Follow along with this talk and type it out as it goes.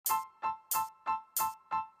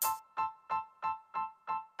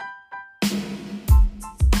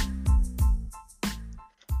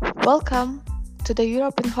Welcome to the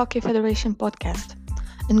European Hockey Federation podcast,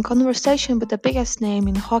 in conversation with the biggest name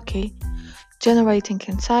in hockey, generating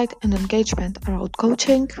insight and engagement around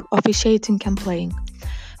coaching, officiating and playing.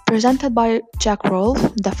 Presented by Jack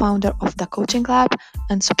Rolfe, the founder of the Coaching Lab,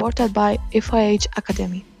 and supported by FIH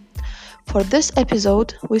Academy. For this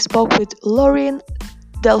episode, we spoke with Laurine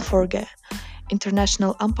Delforge,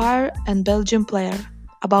 international umpire and Belgian player,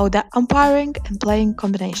 about the umpiring and playing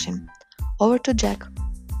combination. Over to Jack.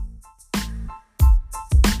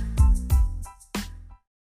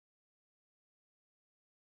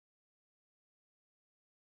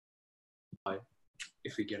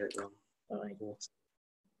 If we get it wrong. All right.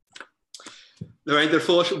 Laurine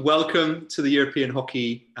Delforge, welcome to the European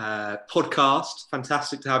Hockey podcast.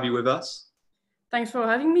 Fantastic to have you with us. Thanks for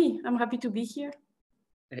having me. I'm happy to be here.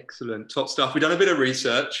 Excellent. Top stuff. We've done a bit of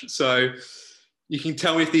research, so you can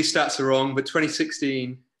tell me if these stats are wrong, but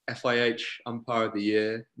 2016 FIH Umpire of the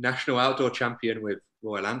Year, National Outdoor Champion with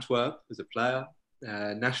Royal Antwerp as a player,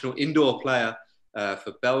 National Indoor Player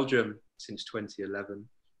for Belgium since 2011,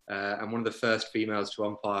 and one of the first females to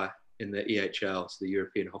umpire in the EHL, so the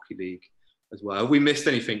European Hockey League as well. Have we missed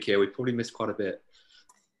anything here? We probably missed quite a bit.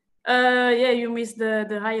 Yeah, you missed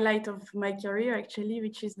the highlight of my career, actually,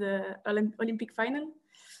 which is the Olympic final,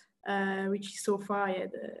 which is so far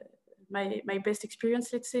my best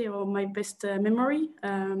experience, let's say, or my best memory.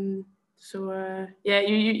 Yeah,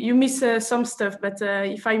 you miss some stuff, but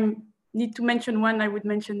if I need to mention one, I would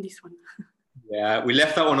mention this one. Yeah, we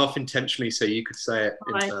left that one off intentionally so you could say it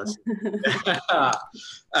in person.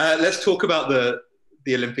 Let's talk about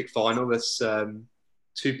the Olympic final. There's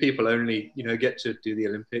two people only, get to do the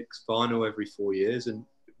Olympics final every 4 years. And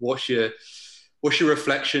what's your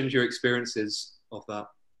reflections, your experiences of that?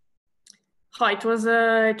 It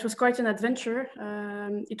was quite an adventure.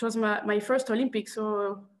 It was my first Olympics,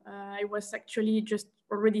 so I was actually just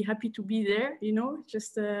already happy to be there.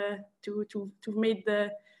 Just to made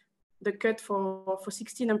the cut for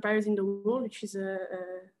 16 umpires in the world, which is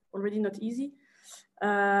already not easy.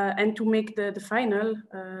 And to make the final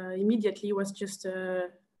immediately was just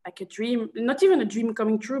like a dream, not even a dream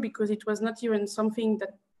coming true, because it was not even something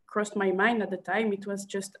that crossed my mind at the time. It was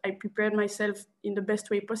just, I prepared myself in the best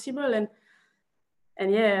way possible.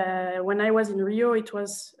 And yeah, when I was in Rio, it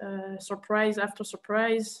was surprise after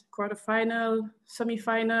surprise, quarterfinal,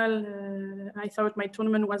 semi-final. I thought my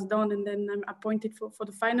tournament was done, and then I'm appointed for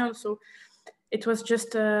the final. So it was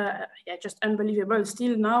just unbelievable.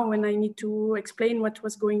 Still now, when I need to explain what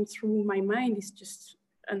was going through my mind, it's just,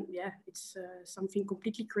 it's something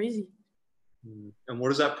completely crazy. And what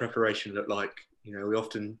does that preparation look like? We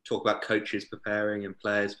often talk about coaches preparing and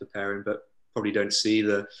players preparing, but probably don't see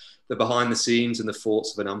the behind the scenes and the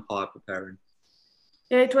thoughts of an umpire preparing.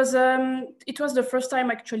 Yeah, it was the first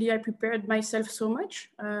time actually I prepared myself so much.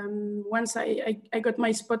 Once I got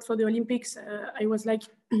my spot for the Olympics, I was like,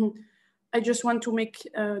 I just want to make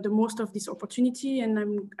the most of this opportunity, and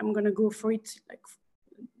I'm gonna go for it like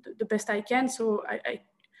the best I can. So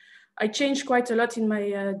I changed quite a lot in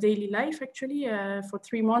my daily life actually. For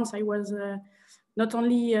 3 months I was not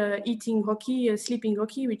only eating hockey, sleeping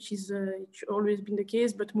hockey, which is always been the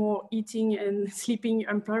case, but more eating and sleeping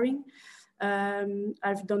umpiring.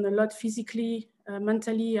 I've done a lot physically,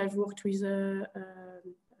 mentally. I've worked with a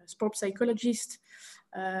sports psychologist.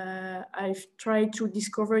 I've tried to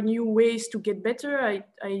discover new ways to get better.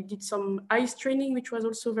 I did some ice training, which was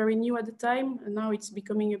also very new at the time. And now it's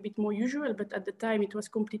becoming a bit more usual, but at the time it was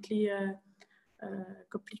completely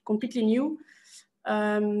new.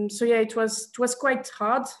 So yeah, it was quite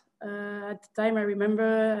hard at the time. I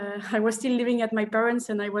remember I was still living at my parents,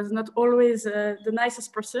 and I was not always the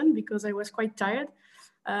nicest person because I was quite tired.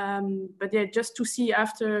 But yeah, just to see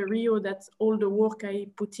after Rio that all the work I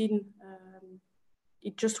put in,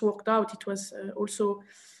 it just worked out. It was also,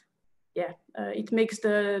 it makes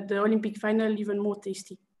the Olympic final even more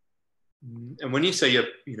tasty. And when you say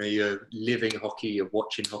you're living hockey, you're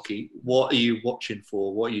watching hockey, what are you watching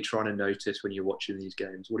for? What are you trying to notice when you're watching these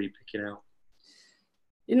games? What are you picking out?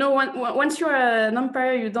 Once you're an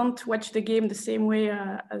umpire, you don't watch the game the same way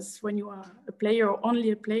as when you are a player or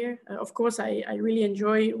only a player. Of course, I really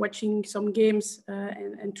enjoy watching some games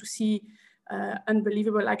and to see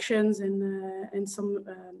unbelievable actions and some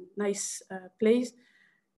nice plays.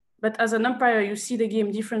 But as an umpire, you see the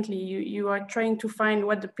game differently. You are trying to find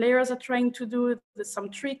what the players are trying to do,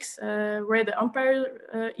 some tricks, where the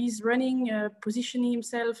umpire is running, positioning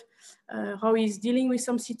himself, how he's dealing with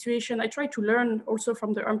some situation. I try to learn also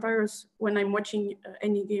from the umpires when I'm watching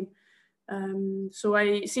any game. So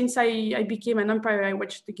since I became an umpire, I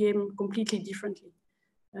watch the game completely differently.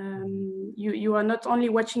 You are not only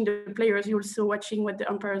watching the players, you're also watching what the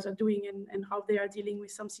umpires are doing and how they are dealing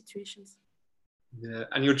with some situations. Yeah,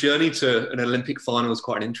 and your journey to an Olympic final is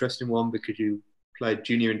quite an interesting one because you played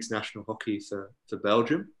junior international hockey for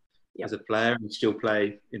Belgium as a player, and you still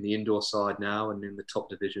play in the indoor side now and in the top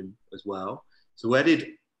division as well. So where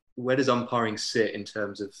does umpiring sit in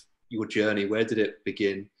terms of your journey? Where did it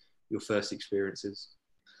begin, your first experiences?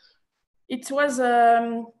 It was,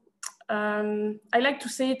 I like to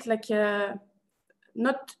say it like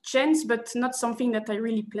not chance, but not something that I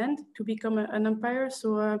really planned to become an umpire.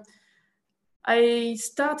 So I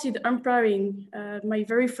started umpiring my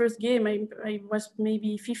very first game. I was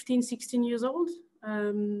maybe 15, 16 years old.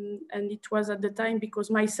 And it was at the time because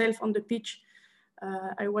myself on the pitch,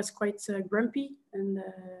 I was quite grumpy. And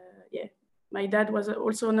yeah, my dad was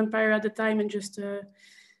also an umpire at the time and just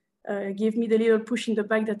gave me the little push in the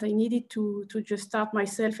back that I needed to just start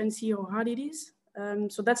myself and see how hard it is.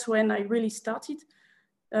 So that's when I really started.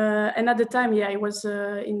 And at the time, yeah, I was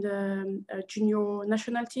in the junior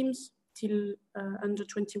national teams till under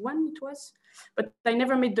 21 it was, but I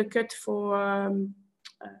never made the cut for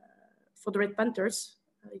the Red Panthers.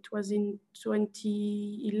 It was in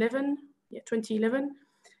 2011, yeah, 2011.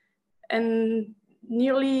 And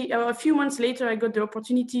nearly a few months later, I got the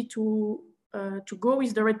opportunity to go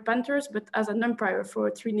with the Red Panthers, but as an umpire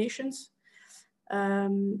for 3 nations.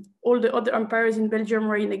 All the other umpires in Belgium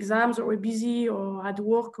were in exams or were busy or had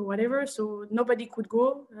work or whatever, so nobody could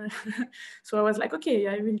go. So I was like, okay,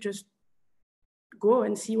 I will just go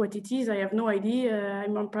and see what it is. I have no idea.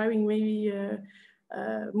 I'm umpiring maybe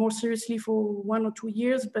more seriously for 1 or 2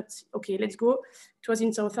 years, but okay, let's go. It was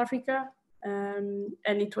in South Africa, and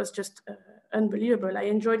it was just unbelievable. I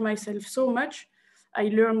enjoyed myself so much. I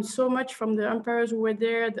learned so much from the umpires who were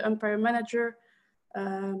there, the umpire manager.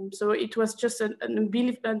 So it was just an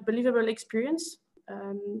unbelievable experience.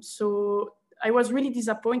 So I was really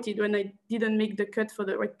disappointed when I didn't make the cut for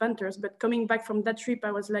the Red Panthers, but coming back from that trip,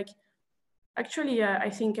 I was like, actually, I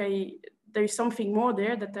think there is something more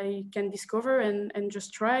there that I can discover and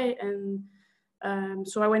just try. And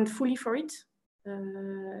so I went fully for it.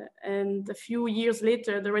 And a few years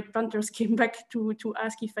later, the Red Panthers came back to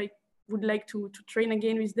ask if I would like to train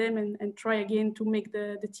again with them and try again to make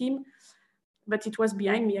the team. But it was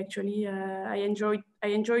behind me, actually. I enjoyed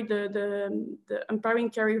the umpiring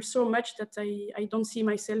career so much that I don't see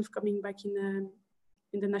myself coming back in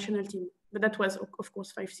the national team. But that was, of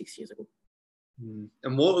course, 5-6 years ago.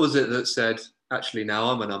 And what was it that said, actually, now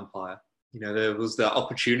I'm an umpire? You know, there was that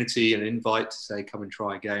opportunity and invite to say, come and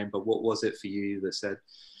try a game. But what was it for you that said,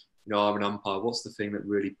 you know, I'm an umpire? What's the thing that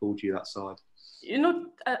really pulled you that side? You know,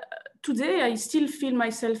 today I still feel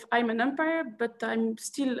myself, I'm an umpire, but I'm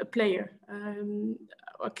still a player.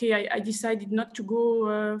 Okay, I decided not to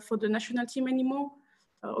go for the national team anymore.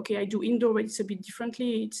 Okay, I do indoor, but it's a bit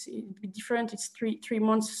differently. It's a bit different. It's three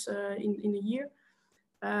months in a year.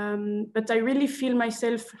 But I really feel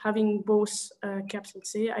myself having both caps,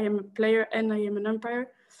 let's say. I am a player and I am an umpire.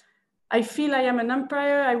 I feel I am an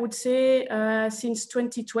umpire, I would say, since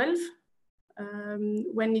 2012.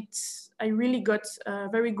 When I really got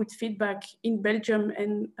very good feedback in Belgium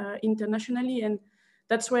and internationally. And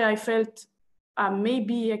that's where I felt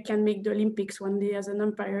maybe I can make the Olympics one day as an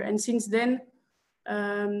umpire. And since then,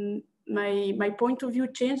 my point of view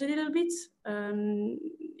changed a little bit.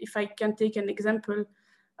 If I can take an example,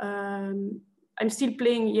 I'm still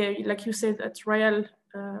playing, yeah, like you said, at Royal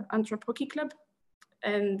Antwerp Hockey Club.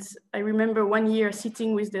 And I remember one year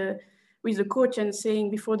sitting with the coach and saying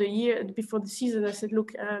before the season, I said,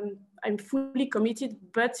 look, I'm fully committed,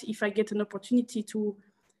 but if I get an opportunity to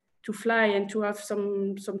fly and to have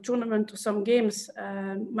some tournament or some games,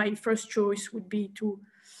 my first choice would be to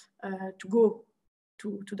go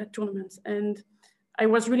to that tournament. And I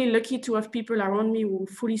was really lucky to have people around me who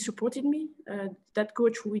fully supported me. That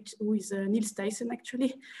coach, who is Niels Thijssen,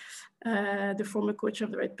 actually, the former coach of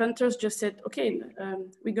the Red Panthers, just said, okay,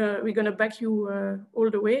 we're gonna back you all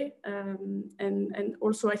the way. And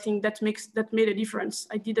also I think that made a difference.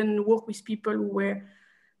 I didn't work with people who were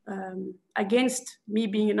against me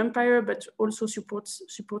being an umpire, but also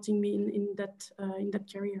supporting me in that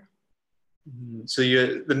career. So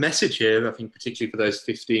the message here, I think particularly for those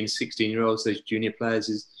 15, 16-year-olds, those junior players,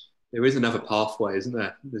 is there is another pathway, isn't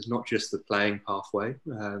there? There's not just the playing pathway.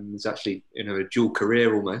 There's actually, you know, a dual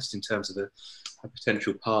career almost in terms of a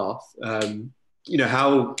potential path. You know,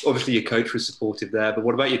 how obviously your coach was supportive there, but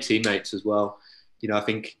what about your teammates as well? You know, I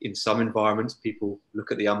think in some environments, people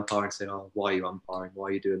look at the umpire and say, oh, why are you umpiring? Why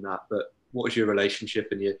are you doing that? But what was your relationship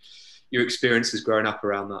and your experiences growing up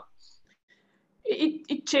around that?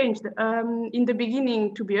 It changed. In the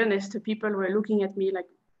beginning, to be honest, people were looking at me like,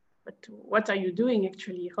 but what are you doing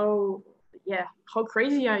actually? How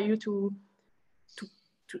crazy are you to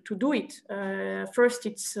do it? First,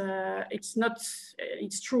 it's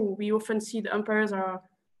true. We often see the umpires are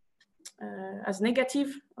as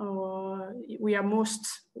negative, or we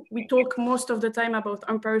talk most of the time about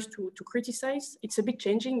umpires to criticize. It's a bit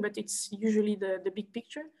changing, but it's usually the big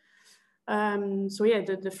picture. So yeah,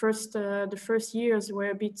 the first years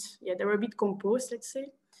were a bit composed, let's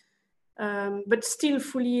say, but still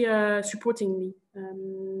fully supporting me.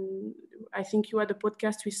 I think you had a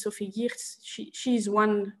podcast with Sophie Geerts. She's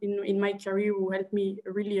one in my career who helped me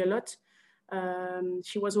really a lot.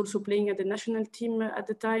 She was also playing at the national team at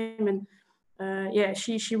the time, and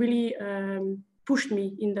she really pushed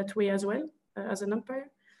me in that way as well as an umpire.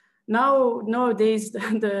 Nowadays,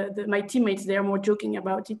 my teammates, they are more joking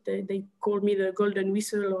about it. They call me the golden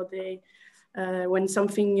whistle, or when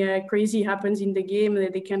something crazy happens in the game,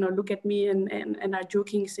 they kind of look at me and are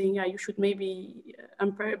joking, saying, "You should maybe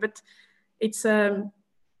umpire." But it's a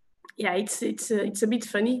bit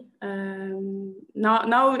funny.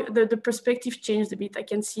 Now the perspective changed a bit. I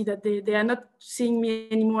can see that they are not seeing me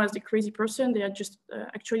anymore as the crazy person. They are just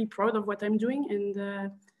actually proud of what I'm doing,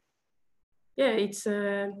 and it's.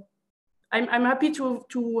 I'm happy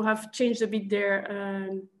to have changed a bit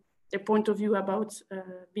their point of view about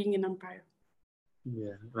being an umpire.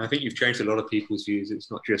 Yeah, and I think you've changed a lot of people's views. It's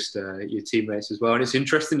not just your teammates as well. And it's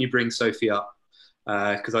interesting you bring Sophie up,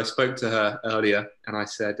 because I spoke to her earlier and I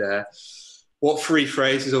said, what 3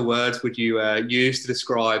 phrases or words would you use to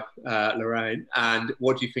describe Laurine? And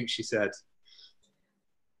what do you think she said?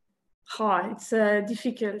 It's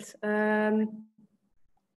difficult.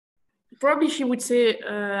 Probably she would say,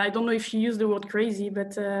 I don't know if she used the word crazy,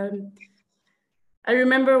 but I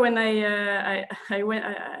remember when I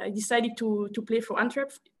decided to play for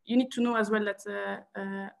Antwerp. You need to know as well that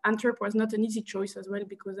Antwerp was not an easy choice as well,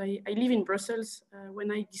 because I live in Brussels.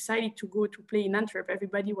 When I decided to go to play in Antwerp,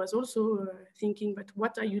 everybody was also thinking, but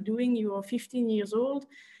what are you doing? You are 15 years old,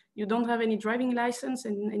 you don't have any driving license,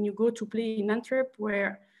 and you go to play in Antwerp,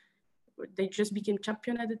 where they just became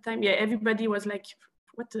champion at the time. Yeah, everybody was like,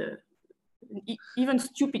 what even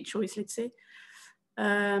stupid choice, let's say.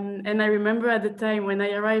 And I remember at the time when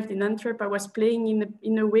I arrived in Antwerp, I was playing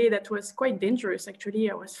in a way that was quite dangerous, actually.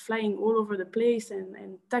 I was flying all over the place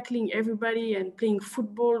and tackling everybody and playing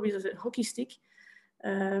football with a hockey stick.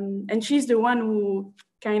 And she's the one who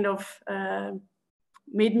kind of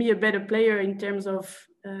made me a better player in terms of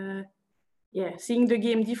seeing the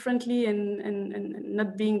game differently and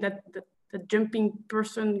not being that jumping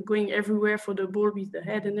person going everywhere for the ball with the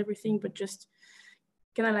head and everything, but just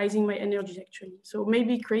canalizing my energy, actually. So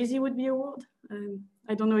maybe crazy would be a word.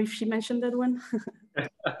 I don't know if she mentioned that one.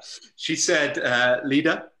 She said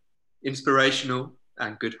leader, inspirational,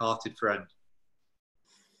 and good-hearted friend.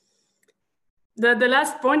 The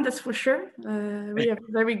last point, that's for sure. We have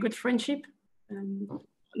a very good friendship,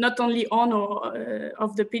 not only on or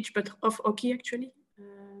off the pitch, but off hockey, actually.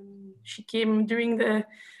 She came during the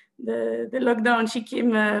lockdown. She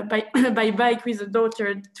came by bike with a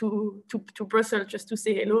daughter to Brussels just to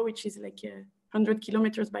say hello, which is like 100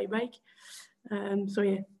 kilometers by bike. So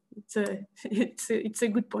yeah, it's a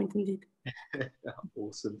good point indeed.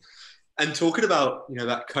 Awesome. And talking about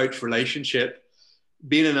that coach relationship,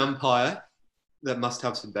 being an umpire, that must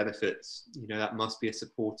have some benefits. That must be a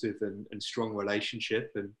supportive and strong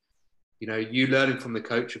relationship, and you learning from the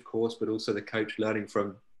coach, of course, but also the coach learning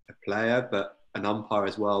from a player, but an umpire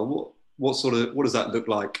as well. What does that look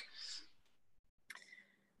like?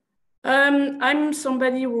 I'm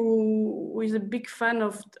somebody who is a big fan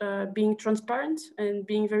of being transparent and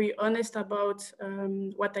being very honest about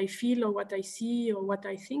what I feel or what I see or what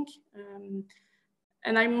I think.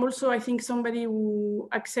 And I'm also, I think, somebody who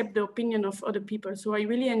accepts the opinion of other people. So I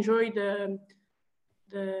really enjoy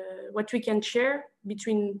what we can share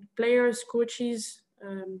between players, coaches,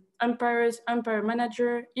 umpires, umpire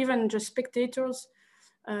manager, even just spectators.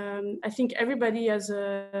 I think everybody has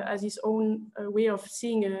his own way of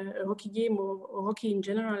seeing a hockey game or hockey in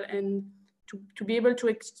general, and to be able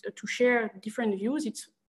to share different views, it's,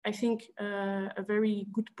 I think, a very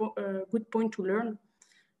good point to learn.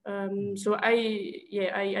 So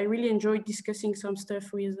I really enjoy discussing some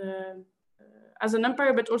stuff with as an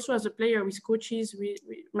umpire, but also as a player with coaches.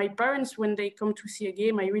 My parents, when they come to see a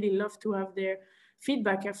game, I really love to have their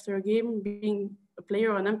feedback after a game, being a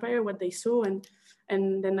player or an umpire, what they saw,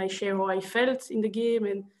 and then I share how I felt in the game,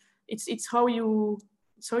 and it's how you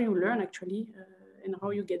learn, actually, and how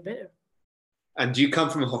you get better. And do you come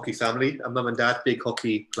from a hockey family? Are mum and dad big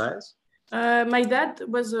hockey players? My dad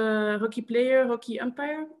was a hockey player, hockey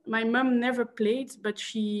umpire. My mom never played, but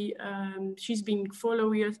she's been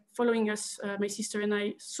following us, my sister and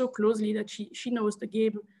I, so closely that she knows the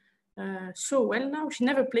game so well now. She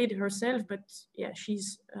never played herself, but yeah,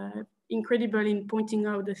 she's incredible in pointing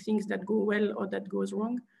out the things that go well or that goes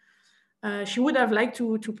wrong. She would have liked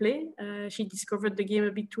to play. She discovered the game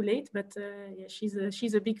a bit too late, but yeah,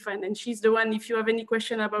 she's a big fan, and she's the one. If you have any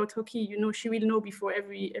question about hockey, you know, she will know before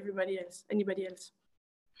anybody else.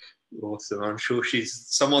 Awesome. I'm sure she's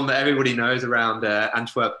someone that everybody knows around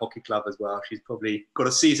Antwerp Hockey Club as well. She's probably got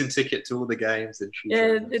a season ticket to all the games,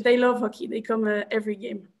 and they love hockey. They come every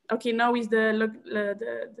game. Okay, now with the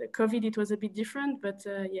COVID, it was a bit different, but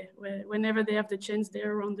yeah, whenever they have the chance,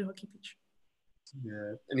 they're around the hockey pitch.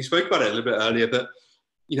 Yeah, and you spoke about it a little bit earlier, but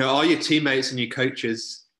you know, are your teammates and your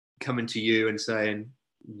coaches coming to you and saying,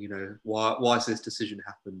 you know, why has this decision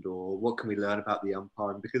happened, or what can we learn about the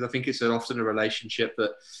umpiring? Because I think it's often a relationship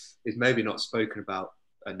that is maybe not spoken about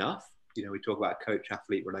enough. You know, we talk about a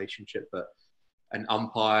coach-athlete relationship, but an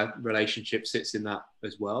umpire relationship sits in that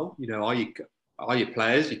as well. You know, are your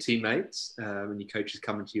players, your teammates, and your coaches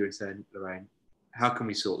coming to you and saying, Laurine, how can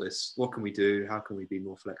we sort this? What can we do? How can we be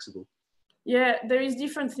more flexible? Yeah, there is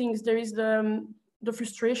different things. There is the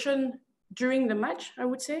frustration during the match, I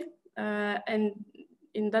would say. And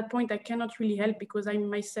in that point, I cannot really help because I'm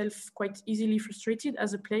myself quite easily frustrated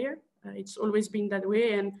as a player. It's always been that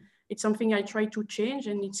way. And it's something I try to change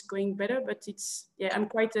and it's going better. But I'm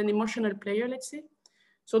quite an emotional player, let's say.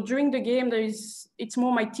 So during the game, it's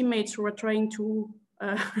more my teammates who are trying to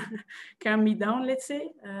calm me down, let's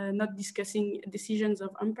say, not discussing decisions of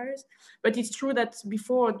umpires. But it's true that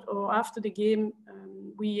before or after the game,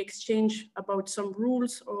 we exchange about some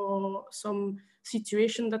rules or some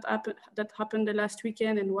situation that happened the last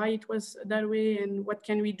weekend and why it was that way and what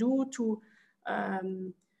can we do to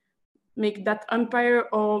make that umpire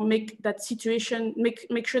or make that situation,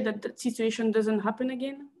 make sure that that situation doesn't happen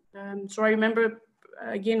again. So I remember,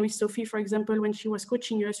 again, with Sophie, for example, when she was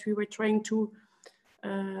coaching us, we were trying to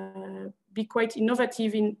be quite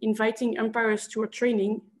innovative in inviting umpires to a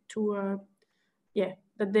training to,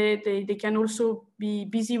 that they can also be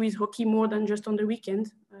busy with hockey more than just on the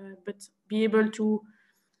weekend, but be able to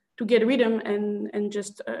get rhythm and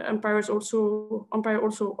just umpire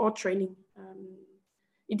also our training.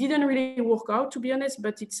 It didn't really work out, to be honest,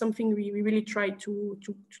 but it's something we really try to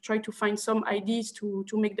find some ideas to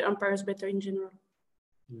make the umpires better in general.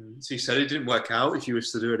 So you said it didn't work out. If you were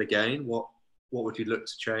to do it again, what would you look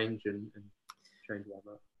to change and change about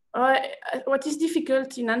that? What is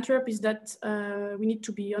difficult in Antwerp is that we need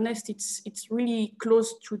to be honest. It's really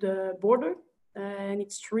close to the border, and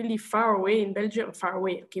it's really far away in Belgium. Far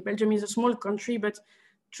away. Okay, Belgium is a small country, but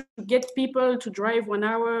to get people to drive 1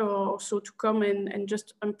 hour or so to come and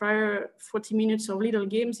just umpire 40 minutes of little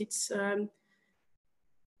games, it's.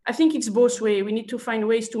 I think it's both ways. We need to find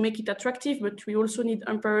ways to make it attractive, but we also need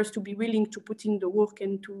umpires to be willing to put in the work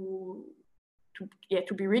and to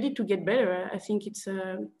be ready to get better. I think it's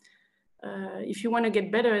if you want to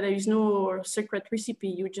get better, there is no secret recipe.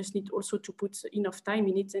 You just need also to put enough time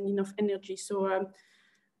in it and enough energy. So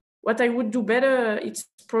what I would do better, it's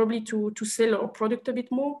probably to sell our product a bit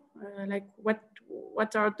more. Like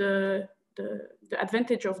what are the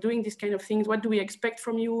advantage of doing this kind of things? What do we expect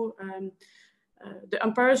from you? The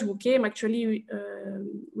umpires who came, actually,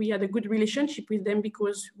 we had a good relationship with them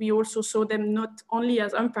because we also saw them not only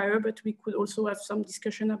as umpire, but we could also have some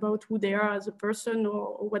discussion about who they are as a person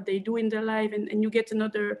or what they do in their life. And you get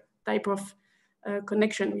another type of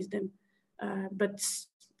connection with them. But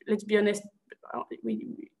let's be honest,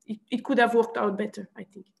 it could have worked out better, I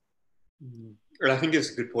think. And I think it's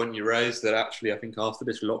a good point you raised that actually, I think after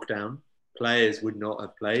this lockdown, players would not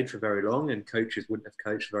have played for very long and coaches wouldn't have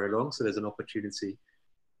coached for very long. So there's an opportunity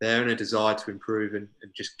there and a desire to improve and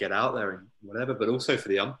just get out there and whatever, but also for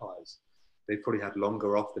the umpires. They've probably had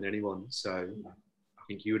longer off than anyone. So I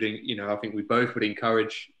think I think we both would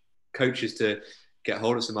encourage coaches to get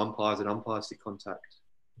hold of some umpires and umpires to contact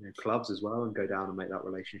clubs as well and go down and make that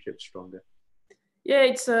relationship stronger. Yeah,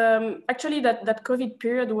 it's actually that COVID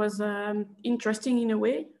period was interesting in a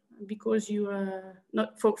way, because you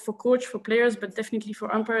not for coach, for players, but definitely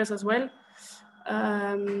for umpires as well.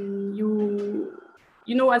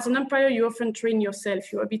 You know, as an umpire, you often train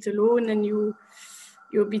yourself. You're a bit alone, and you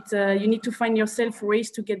need to find yourself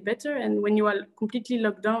ways to get better. And when you are completely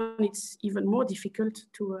locked down, it's even more difficult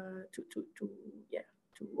to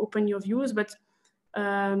open your views. But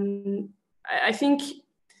I think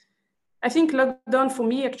lockdown for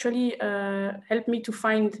me actually helped me to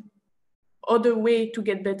find other way to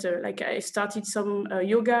get better. Like I started some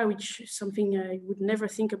yoga, which is something I would never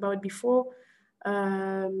think about before.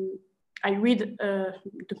 I read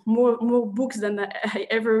more books than I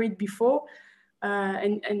ever read before.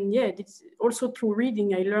 And yeah, it's also through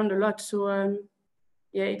reading, I learned a lot. So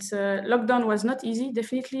yeah, it's lockdown was not easy,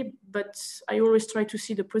 definitely, but I always try to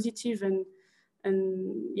see the positive, and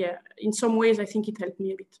yeah, in some ways, I think it helped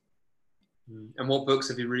me a bit. And what books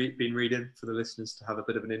have you been reading for the listeners to have a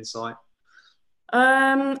bit of an insight?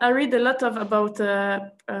 I read a lot about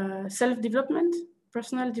self-development,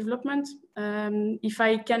 personal development. If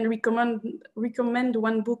I can recommend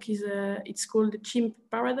one book, it's called The Chimp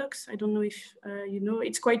Paradox. I don't know if you know.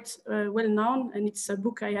 It's quite well known, and it's a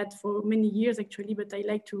book I had for many years actually, but I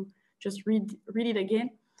like to just read it again.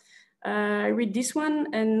 I read this one,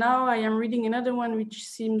 and now I am reading another one which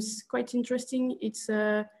seems quite interesting. It's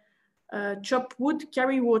Chop Wood,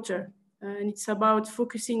 Carry Water, and it's about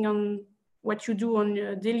focusing on what you do on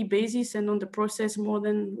a daily basis and on the process more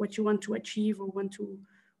than what you want to achieve or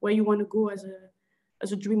where you want to go as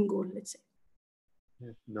a dream goal, let's say.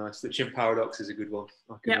 Yeah, nice. The Chimp Paradox is a good one.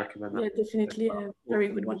 I can recommend that. Yeah, definitely a very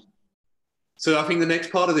good one. So I think the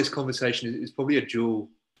next part of this conversation is probably a dual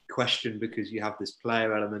question, because you have this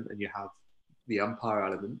player element and you have the umpire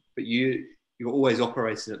element, but you're always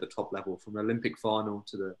operating at the top level, from the Olympic final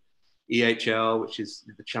to the EHL, which is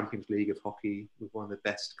the Champions League of hockey, with one of the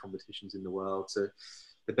best competitions in the world, to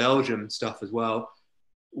the Belgium stuff as well.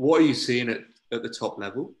 What are you seeing at the top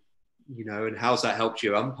level, you know, and how's that helped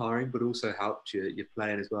your umpiring, but also helped your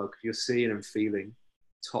playing as well? Because you're seeing and feeling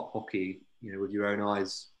top hockey, you know, with your own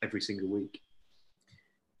eyes every single week.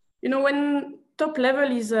 You know, when top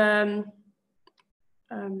level is hard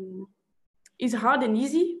and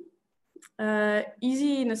easy.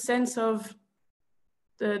 Easy in a sense of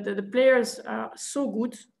the players are so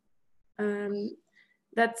good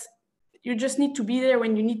that you just need to be there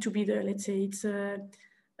when you need to be there. Let's say it's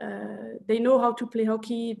they know how to play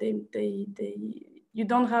hockey. You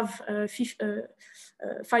don't have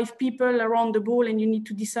 5 people around the ball and you need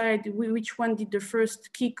to decide which one did the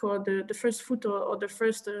first kick or the first foot or the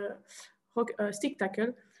first stick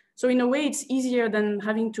tackle. So in a way, it's easier than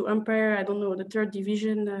having to umpire, I don't know, the 3rd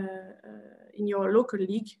division in your local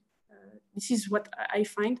league. This is what I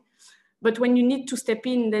find. But when you need to step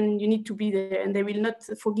in, then you need to be there, and they will not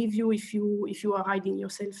forgive you if you are hiding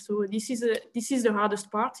yourself. So this is the hardest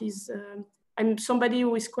part. I'm somebody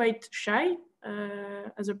who is quite shy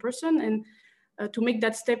as a person, and to make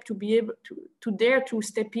that step, to be able to dare to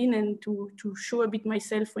step in and to show a bit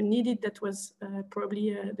myself when needed, that was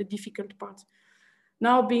probably the difficult part.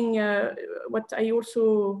 Now, being what I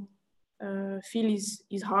also feel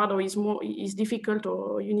is hard or is difficult,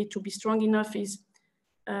 or you need to be strong enough, is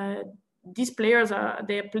these players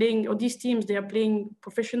they're playing, or these teams, they are playing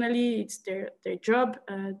professionally. It's their job.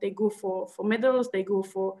 They go for medals. They go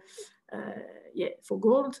for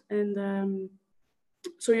gold, and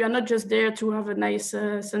so you are not just there to have a nice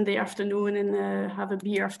Sunday afternoon and have a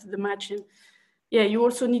beer after the match. And yeah, you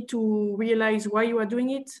also need to realize why you are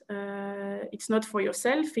doing it. It's not for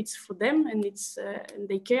yourself; it's for them, and and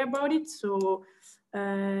they care about it. So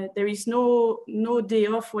there is no day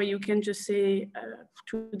off where you can just say,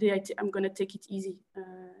 today I'm going to take it easy.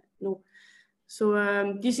 No. So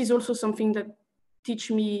this is also something that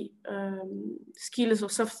teach me skills or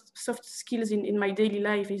soft skills in my daily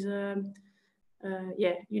life. Is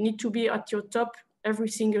you need to be at your top every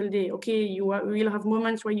single day. Okay, you will have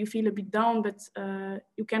moments where you feel a bit down, but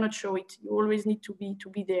you cannot show it. You always need to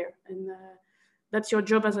be there, and that's your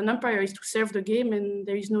job as an umpire, is to serve the game, and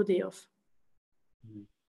there is no day off.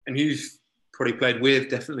 And you've probably played with,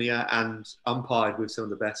 definitely, and umpired with some of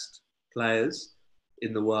the best players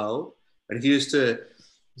in the world. And if you used to,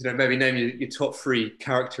 you know, maybe name your top 3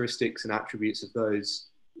 characteristics and attributes of those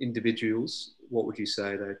individuals, what would you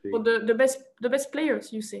say they'd be? Well, the best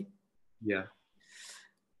players, you say? Yeah.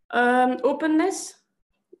 Openness.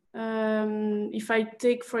 If I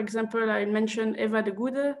take, for example, I mentioned Eva de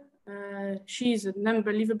Goede. She is an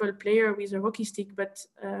unbelievable player with a hockey stick, but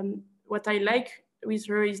what I like with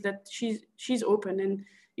her is that she's open, and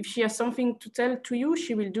if she has something to tell to you,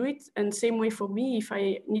 she will do it. And same way for me, if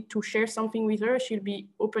I need to share something with her, she'll be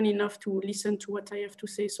open enough to listen to what I have to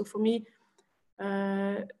say. So for me,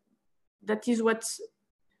 that is what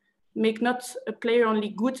make not a player only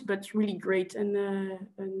good, but really great. And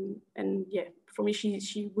yeah, for me,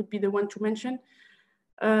 she would be the one to mention.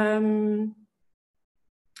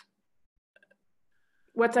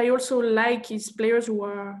 What I also like is players who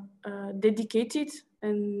are dedicated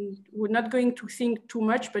and we're not going to think too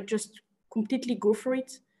much, but just completely go for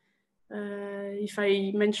it. If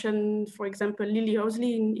I mention, for example, Lily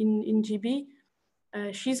Housley in GB,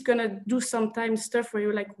 she's gonna do sometimes stuff where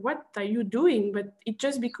you're like, what are you doing? But it's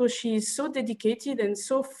just because she is so dedicated and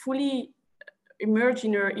so fully immersed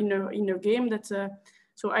in her game that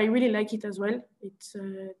so I really like it as well. It's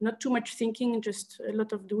not too much thinking, just a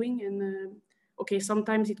lot of doing. And okay,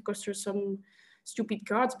 sometimes it costs her some stupid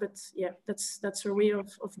cards, but yeah, that's her way of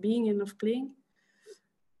being and of playing.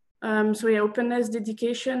 So yeah, openness,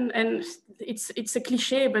 dedication, and it's a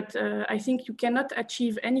cliche, but I think you cannot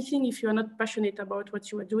achieve anything if you are not passionate about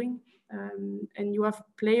what you are doing. And you have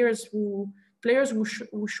players who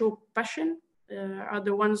show passion are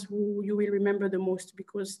the ones who you will remember the most,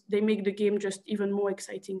 because they make the game just even more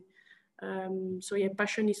exciting. So yeah,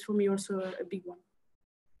 passion is for me also a big one.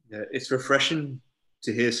 Yeah, it's refreshing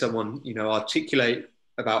to hear someone, you know, articulate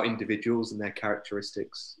about individuals and their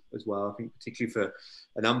characteristics as well. I think particularly for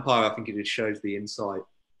an umpire, I think it just shows the insight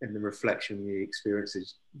and the reflection, the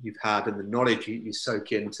experiences you've had and the knowledge you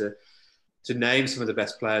soak in to name some of the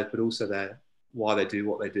best players, but also why they do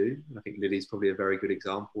what they do. And I think Lily's probably a very good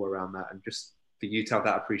example around that. And just for you to have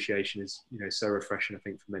that appreciation is, you know, so refreshing, I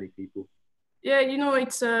think, for many people. Yeah, you know,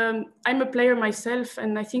 it's I'm a player myself,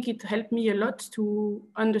 and I think it helped me a lot to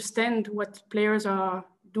understand what players are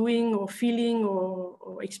doing or feeling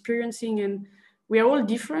or experiencing. And we are all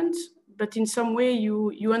different, but in some way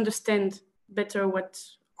you understand better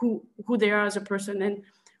who they are as a person. And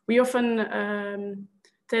we often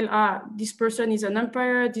tell, this person is an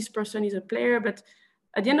umpire, this person is a player, but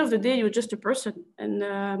at the end of the day, you're just a person.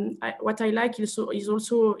 And what I like is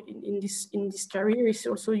also in this career is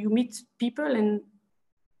also you meet people, and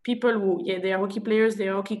people who, yeah, they are hockey players, they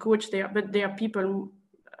are hockey coach, but they are people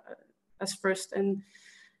as first. And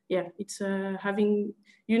yeah, it's having,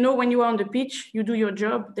 you know, when you are on the pitch, you do your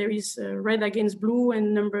job. There is red against blue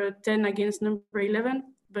and number 10 against number 11,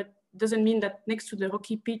 but doesn't mean that next to the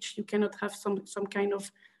hockey pitch, you cannot have some kind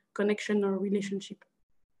of connection or relationship.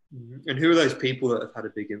 And who are those people that have had a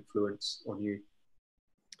big influence on you?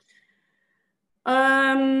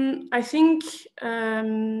 I think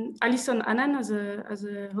Alison Annan as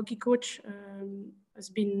a hockey coach has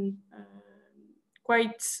been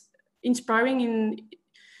quite inspiring.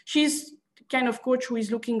 She's the kind of coach who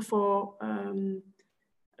is looking for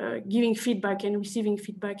giving feedback and receiving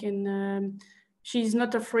feedback, and she's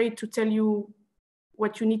not afraid to tell you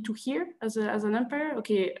what you need to hear as an umpire.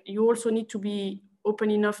 Okay, you also need to be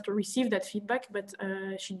open enough to receive that feedback, but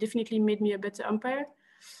she definitely made me a better umpire.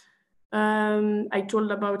 I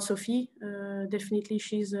told about Sophie. Definitely,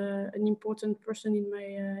 she's an important person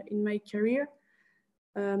in my career.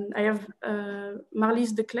 I have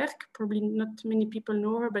Marlies de Klerk. Probably not many people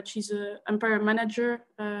know her, but she's an umpire manager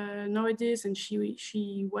nowadays, and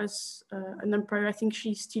she was an umpire. I think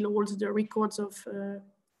she still holds the records of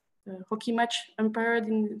hockey match umpired.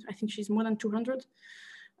 I think she's more than 200.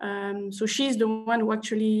 So she's the one who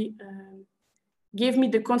actually gave me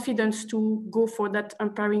the confidence to go for that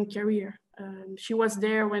umpiring career. She was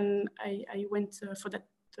there when I went for that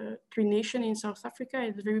Tri Nation in South Africa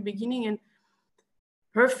at the very beginning, and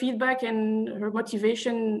her feedback and her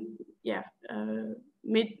motivation, yeah,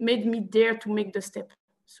 made me dare to make the step.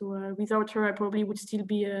 So without her, I probably would still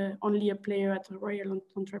be only a player at the Royal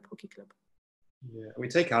Antwerp Hockey Club. Yeah, we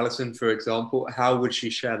take Alison for example. How would she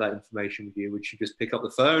share that information with you? Would she just pick up the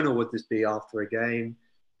phone, or would this be after a game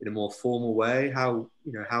in a more formal way? How's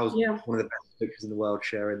one of the best coaches in the world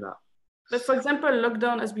sharing that? But for example,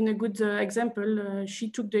 lockdown has been a good example. She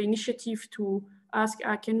took the initiative to ask,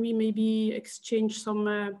 can we maybe exchange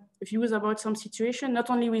some views about some situation, not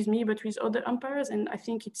only with me, but with other umpires. And I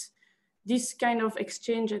think it's this kind of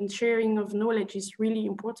exchange and sharing of knowledge is really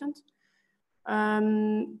important.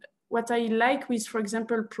 What I like with, for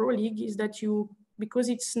example, Pro League is that because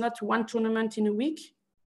it's not one tournament in a week,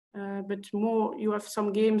 but more, you have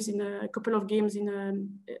some games a couple of games in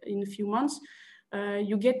a few months,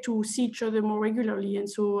 you get to see each other more regularly. And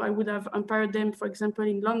so I would have umpired them, for example,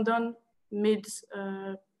 in London, made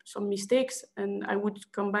some mistakes, and I would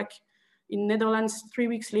come back in Netherlands 3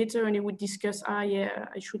 weeks later, and we would discuss, yeah,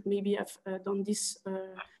 I should maybe have done this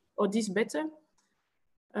or this better.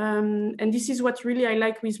 And this is what really I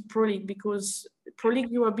like with Pro League, because Pro League,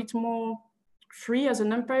 you are a bit more free as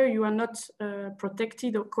an umpire. You are not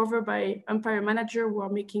protected or covered by umpire manager who are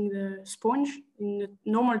making the sponge. In a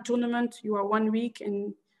normal tournament, you are 1 week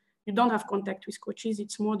and you don't have contact with coaches.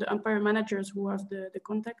 It's more the umpire managers who have the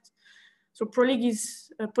contact. So Pro League is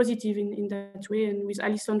positive in that way. And with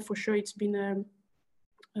Alison, for sure, it's been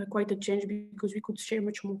quite a change because we could share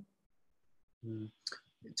much more.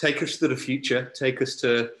 Take us to the future. Take us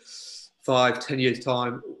to 5-10 years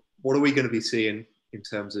time. What are we going to be seeing in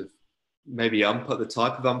terms of maybe the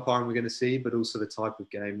type of umpiring we're going to see, but also the type of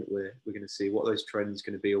game that we're going to see, what those trends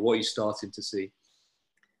going to be, or what you're starting to see?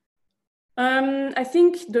 I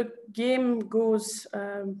think the game goes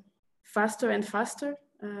faster and faster.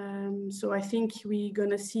 So I think we're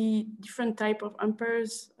gonna see different type of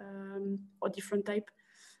umpires or different type.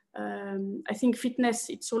 I think fitness,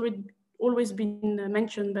 it's always been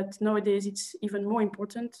mentioned, but nowadays it's even more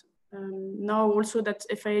important. Now also that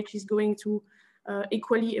FIH is going to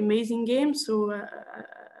equally amazing games. So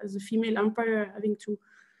as a female umpire, having to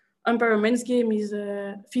umpire a men's game is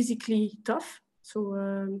physically tough.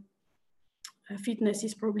 So fitness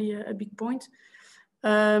is probably a big point.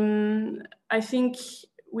 I think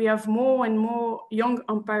we have more and more young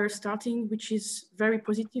umpires starting, which is very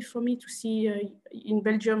positive for me to see in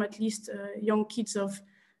Belgium, at least young kids of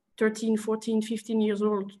 13, 14, 15 years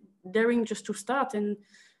old daring just to start. And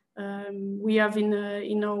we have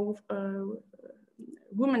in our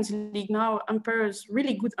women's league now umpires,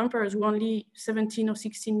 really good umpires who are only 17 or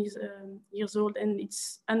 16 years old, and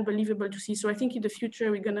it's unbelievable to see. So I think in the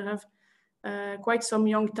future we're going to have quite some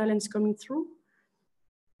young talents coming through.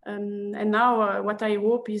 And now what I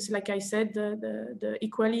hope is, like I said, the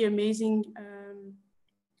equally amazing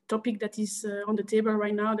topic that is on the table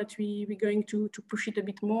right now, that we're going to push it a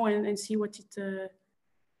bit more and see what it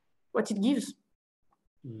gives.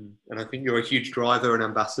 And I think you're a huge driver and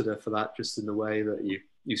ambassador for that, just in the way that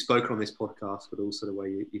you've spoken on this podcast, but also the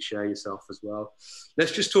way you share yourself as well.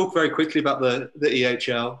 Let's just talk very quickly about the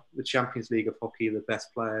EHL, the Champions League of Hockey, the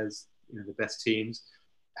best players, the best teams.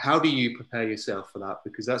 How do you prepare yourself for that?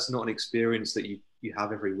 Because that's not an experience that you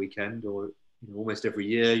have every weekend or almost every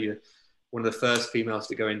year. You're one of the first females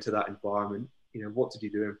to go into that environment. What did you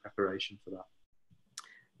do in preparation for that?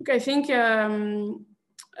 Okay, I think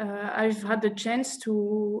I've had the chance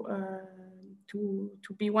to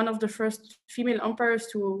be one of the first female umpires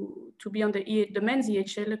to be on the men's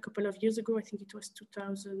EHL a couple of years ago. I think it was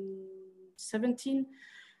 2017.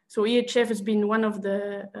 So EHF has been one of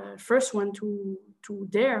the first one to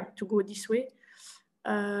dare to go this way.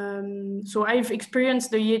 So I've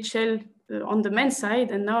experienced the EHL on the men's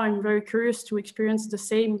side, and now I'm very curious to experience the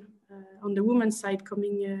same on the women's side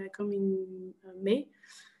coming May.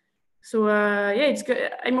 So yeah, it's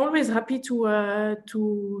good. I'm always happy to how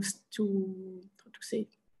to say,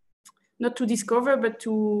 not to discover, but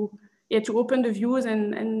to open the views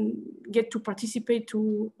and get to participate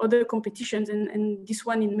to other competitions. And this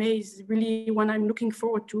one in May is really one I'm looking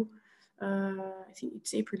forward to. I think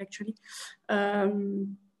it's April actually,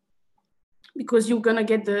 because you're gonna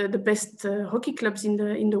get the best hockey clubs in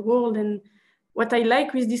the world. And what I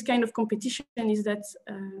like with this kind of competition is that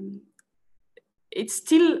it's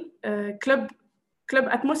still club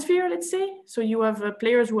atmosphere, let's say. So you have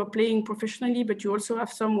players who are playing professionally, but you also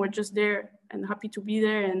have some who are just there and happy to be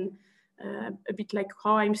there, and a bit like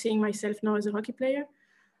how I'm seeing myself now as a hockey player.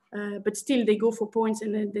 But still, they go for points,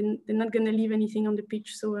 and they're not going to leave anything on the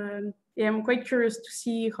pitch. So yeah, I'm quite curious to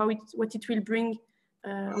see what it will bring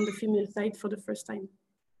on the female side for the first time.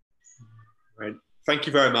 Right. Thank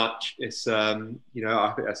you very much. It's I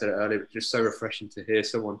think I said it earlier, but just so refreshing to hear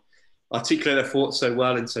someone articulate their thoughts so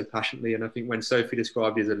well and so passionately. And I think when Sophie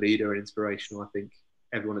described you as a leader and inspirational, I think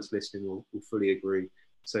everyone that's listening will fully agree.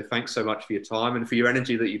 So thanks so much for your time and for your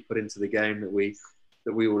energy that you put into the game that we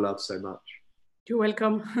all love so much. You're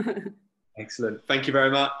welcome. Excellent. Thank you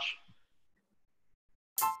very much.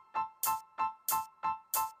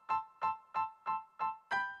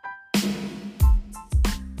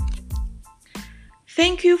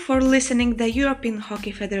 Thank you for listening to the European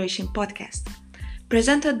Hockey Federation podcast,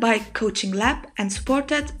 presented by Coaching Lab and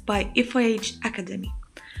supported by FIH Academy.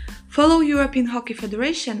 Follow European Hockey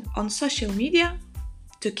Federation on social media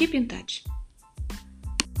to keep in touch.